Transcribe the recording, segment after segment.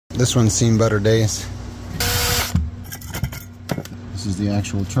This one's seen better days. This is the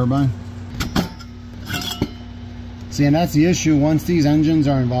actual turbine. See, and that's the issue. Once these engines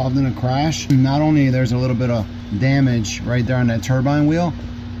are involved in a crash, not only there's a little bit of damage right there on that turbine wheel,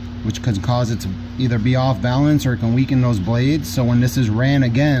 which could cause it to either be off balance or it can weaken those blades. So when this is ran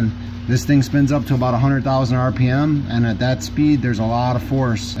again, this thing spins up to about 100,000 RPM, and at that speed there's a lot of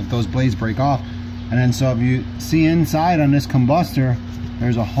force if those blades break off. And then so if you see inside on this combustor,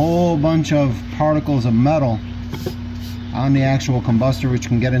 there's a whole bunch of particles of metal on the actual combustor, which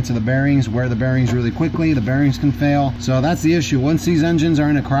can get into the bearings, wear the bearings really quickly. The bearings can fail. So that's the issue. Once these engines are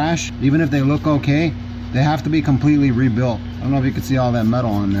in a crash, even if they look okay, they have to be completely rebuilt. I don't know if you can see all that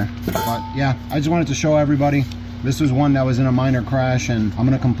metal on there, but yeah, I just wanted to show everybody. This was one that was in a minor crash, and I'm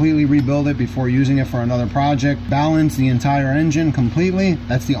going to completely rebuild it before using it for another project. Balance the entire engine completely.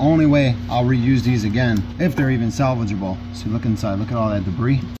 That's the only way I'll reuse these again, if they're even salvageable. So look inside, look at all that debris.